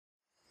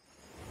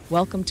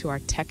Welcome to our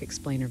Tech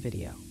Explainer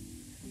video.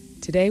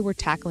 Today we're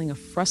tackling a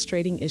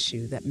frustrating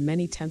issue that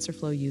many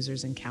TensorFlow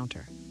users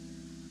encounter.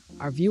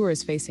 Our viewer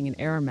is facing an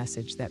error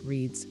message that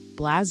reads,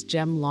 Blas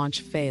GEMM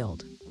Launch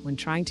Failed, when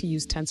trying to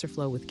use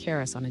TensorFlow with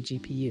Keras on a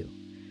GPU.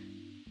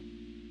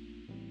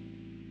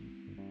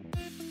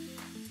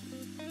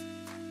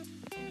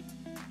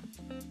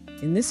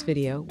 In this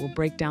video, we'll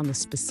break down the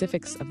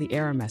specifics of the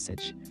error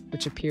message,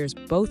 which appears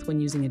both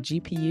when using a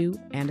GPU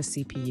and a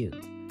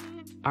CPU.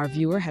 Our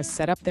viewer has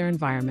set up their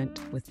environment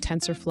with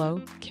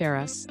TensorFlow,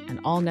 Keras, and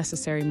all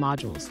necessary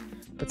modules,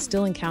 but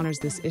still encounters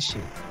this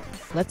issue.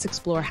 Let's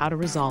explore how to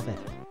resolve it.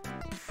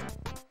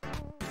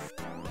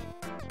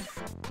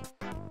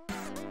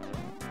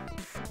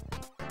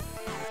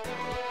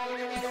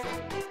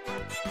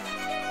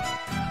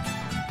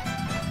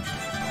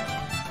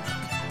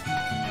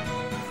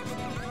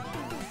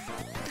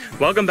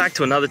 Welcome back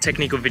to another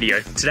technical video.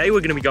 Today we're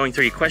going to be going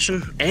through your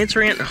question,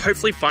 answering it, and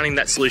hopefully finding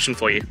that solution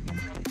for you.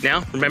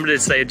 Now, remember to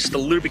stay just a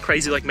little bit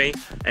crazy like me,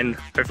 and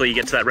hopefully you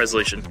get to that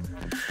resolution.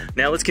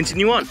 Now let's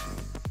continue on.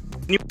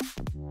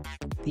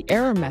 The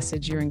error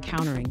message you're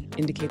encountering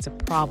indicates a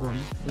problem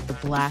with the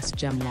Blas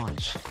GEMM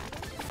launch.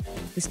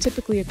 This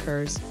typically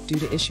occurs due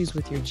to issues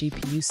with your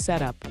GPU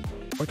setup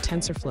or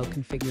TensorFlow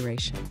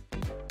configuration.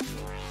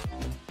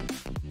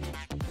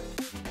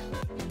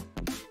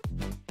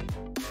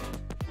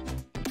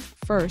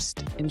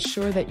 First,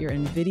 ensure that your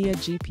NVIDIA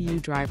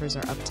GPU drivers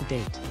are up to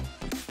date.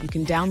 You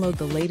can download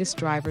the latest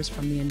drivers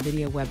from the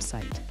NVIDIA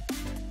website.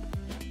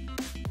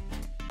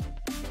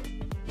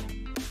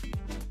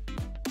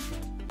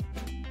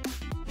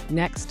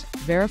 Next,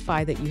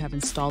 verify that you have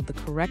installed the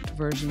correct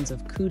versions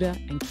of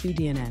CUDA and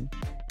cuDNN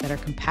that are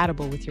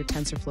compatible with your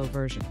TensorFlow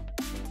version.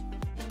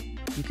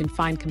 You can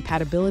find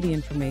compatibility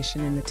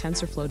information in the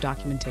TensorFlow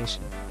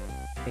documentation.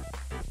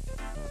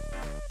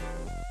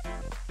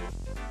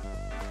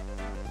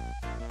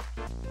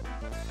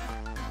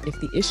 If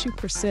the issue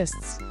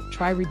persists,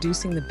 try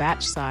reducing the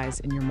batch size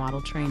in your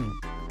model training.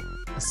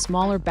 A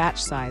smaller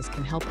batch size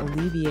can help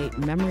alleviate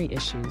memory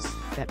issues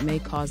that may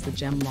cause the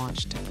GEMM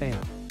launch to fail.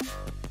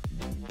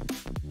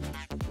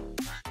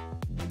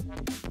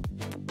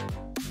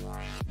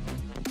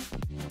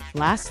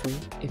 Lastly,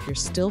 if you're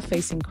still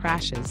facing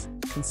crashes,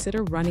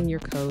 consider running your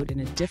code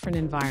in a different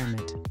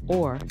environment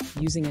or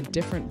using a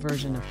different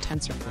version of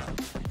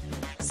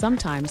TensorFlow.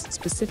 Sometimes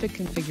specific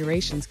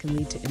configurations can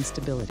lead to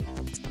instability.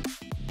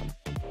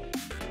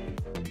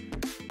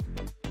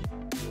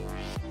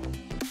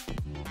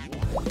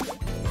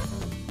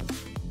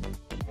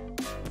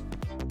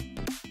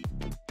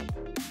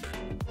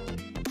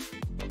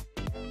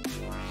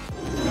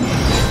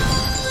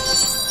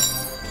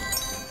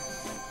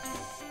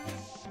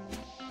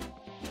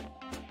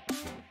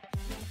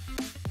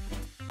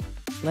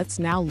 Let's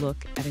now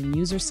look at a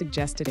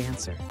user-suggested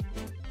answer.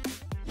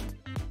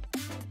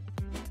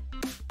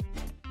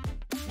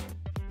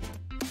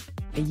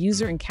 A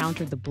user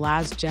encountered the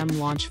Blas GEMM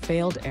Launch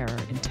Failed error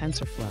in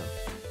TensorFlow,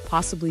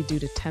 possibly due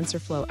to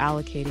TensorFlow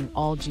allocating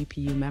all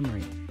GPU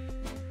memory.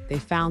 They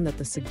found that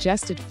the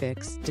suggested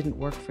fix didn't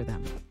work for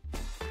them.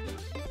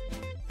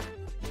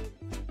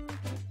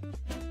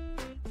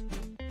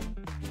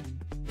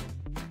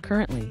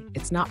 Currently,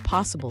 it's not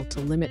possible to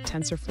limit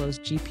TensorFlow's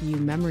GPU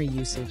memory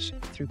usage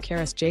through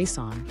Keras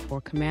JSON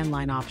or command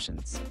line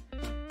options.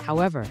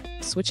 However,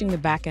 switching the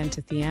backend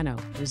to Theano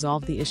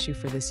resolved the issue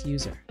for this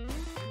user.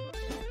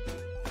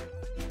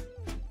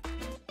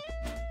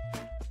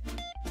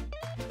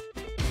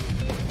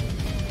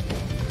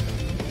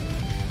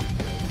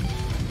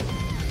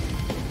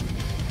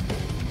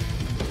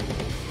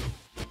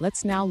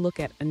 Let's now look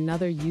at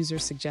another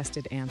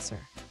user-suggested answer.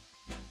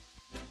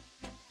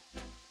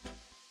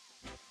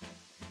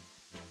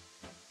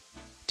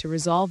 To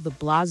resolve the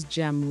Blas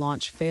GEMM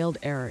Launch Failed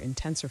error in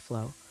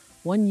TensorFlow,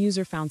 one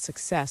user found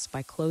success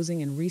by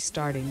closing and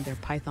restarting their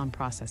Python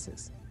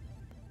processes.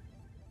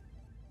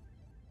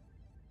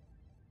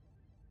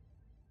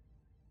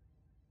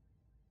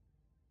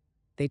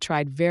 They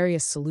tried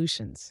various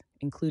solutions,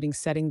 including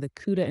setting the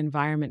CUDA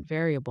environment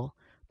variable,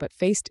 but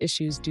faced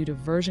issues due to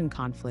version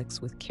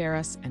conflicts with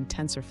Keras and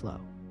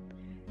TensorFlow.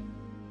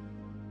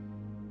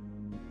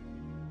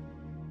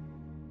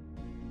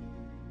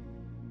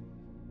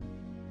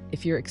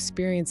 If you're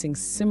experiencing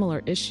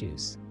similar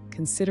issues,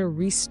 consider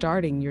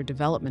restarting your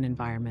development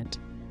environment,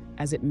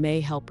 as it may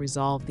help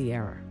resolve the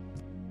error.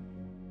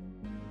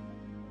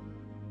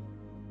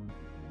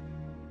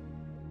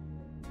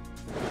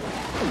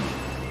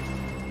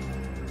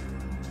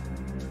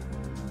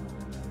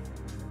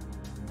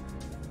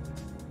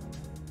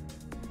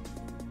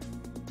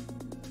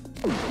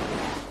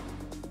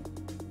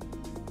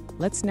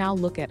 Let's now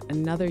look at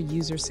another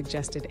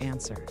user-suggested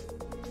answer.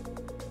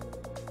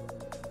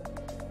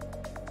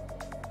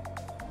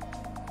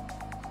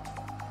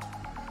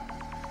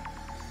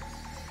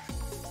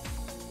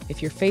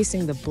 If you're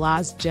facing the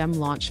Blas GEMM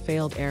Launch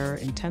Failed error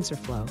in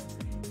TensorFlow,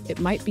 it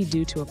might be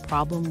due to a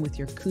problem with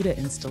your CUDA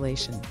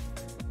installation,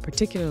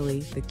 particularly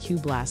the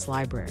QBLAS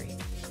library.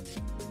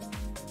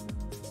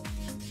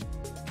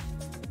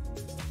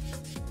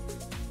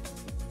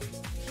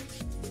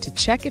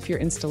 To check if your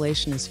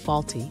installation is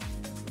faulty,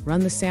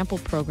 run the sample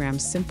program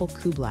Simple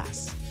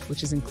Blas,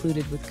 which is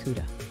included with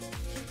CUDA.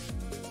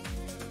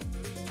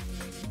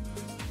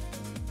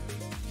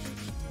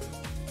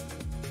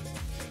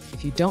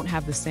 If you don't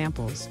have the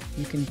samples,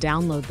 you can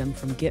download them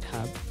from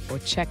GitHub or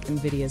check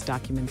NVIDIA's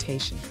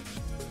documentation.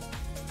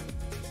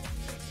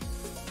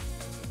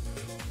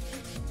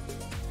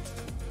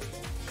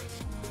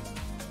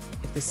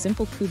 If the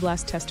Simple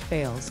Blas test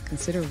fails,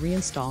 consider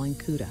reinstalling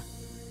CUDA.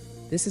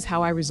 This is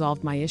how I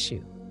resolved my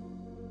issue.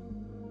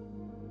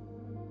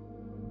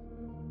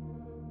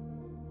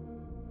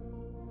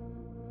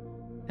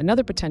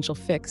 Another potential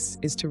fix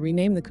is to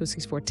rename the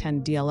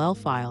CUDA6410 DLL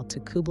file to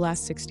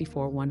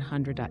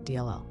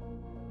cublas64100.dll.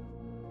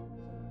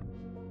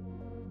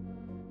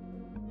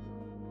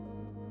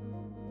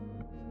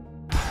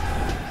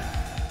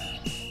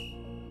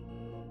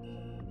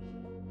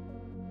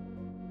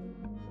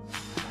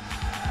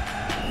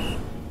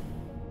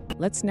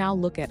 Let's now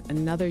look at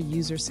another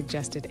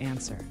user-suggested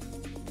answer.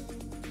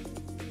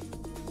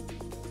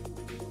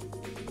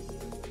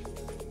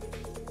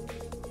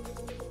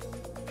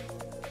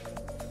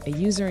 A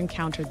user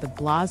encountered the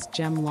Blas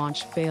GEMM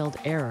Launch Failed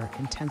error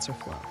in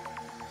TensorFlow.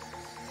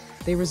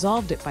 They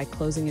resolved it by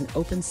closing an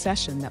open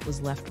session that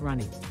was left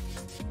running.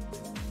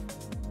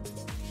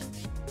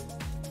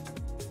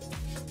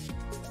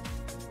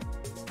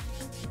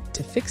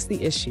 To fix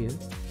the issue,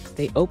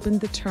 they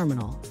opened the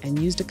terminal and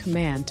used a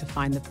command to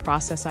find the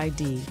process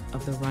ID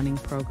of the running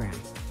program.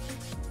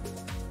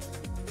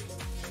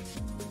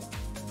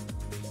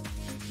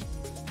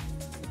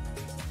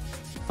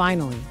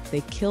 Finally,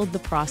 they killed the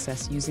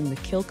process using the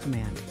kill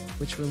command,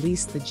 which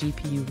released the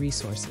GPU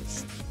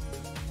resources.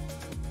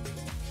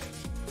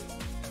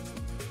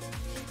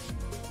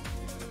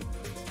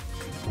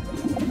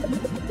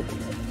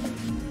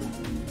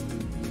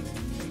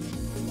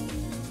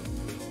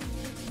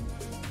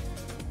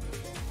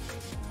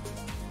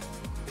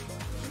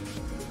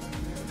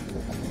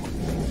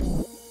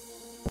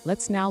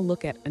 Let's now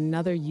look at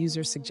another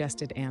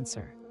user-suggested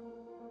answer.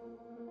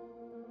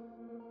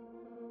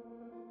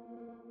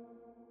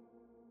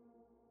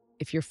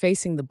 If you're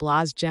facing the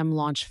Blas GEMM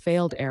Launch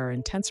Failed error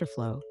in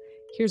TensorFlow,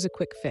 here's a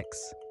quick fix.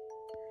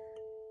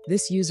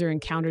 This user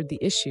encountered the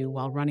issue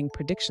while running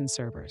prediction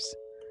servers.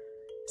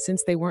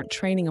 Since they weren't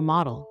training a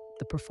model,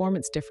 the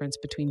performance difference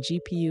between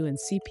GPU and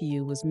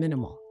CPU was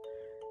minimal.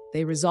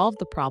 They resolved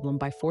the problem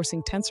by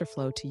forcing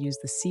TensorFlow to use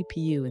the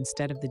CPU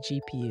instead of the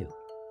GPU.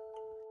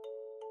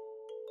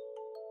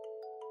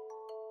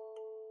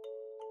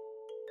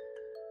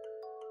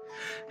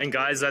 And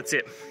guys, that's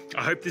it.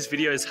 I hope this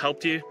video has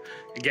helped you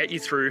and get you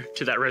through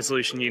to that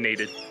resolution you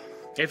needed.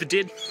 If it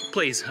did,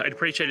 please, I'd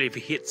appreciate it if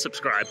you hit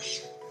subscribe.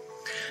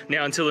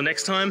 Now, until the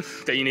next time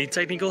that you need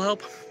technical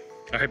help,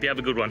 I hope you have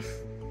a good one.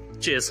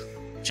 Cheers.